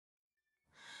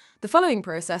The following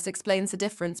process explains the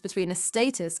difference between a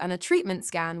status and a treatment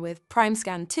scan with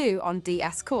Primescan 2 on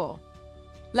DS Core.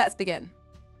 Let's begin.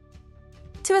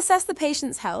 To assess the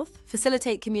patient's health,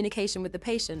 facilitate communication with the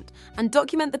patient, and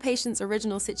document the patient's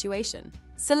original situation,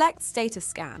 select Status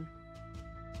Scan.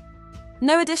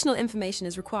 No additional information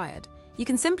is required. You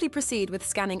can simply proceed with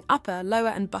scanning upper, lower,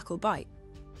 and buccal bite.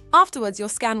 Afterwards, your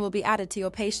scan will be added to your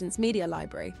patient's media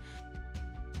library.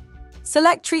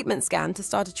 Select Treatment Scan to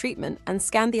start a treatment and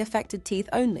scan the affected teeth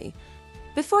only.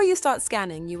 Before you start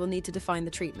scanning, you will need to define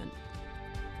the treatment.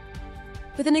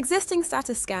 With an existing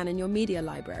status scan in your media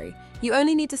library, you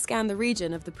only need to scan the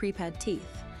region of the prepared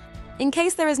teeth. In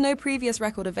case there is no previous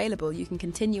record available, you can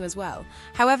continue as well.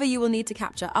 However, you will need to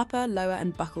capture upper, lower,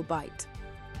 and buccal bite.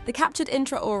 The captured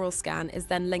intraoral scan is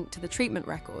then linked to the treatment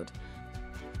record.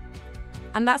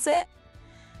 And that's it!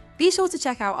 Be sure to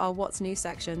check out our What's New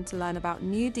section to learn about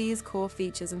new DS Core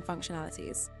features and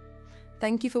functionalities.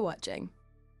 Thank you for watching.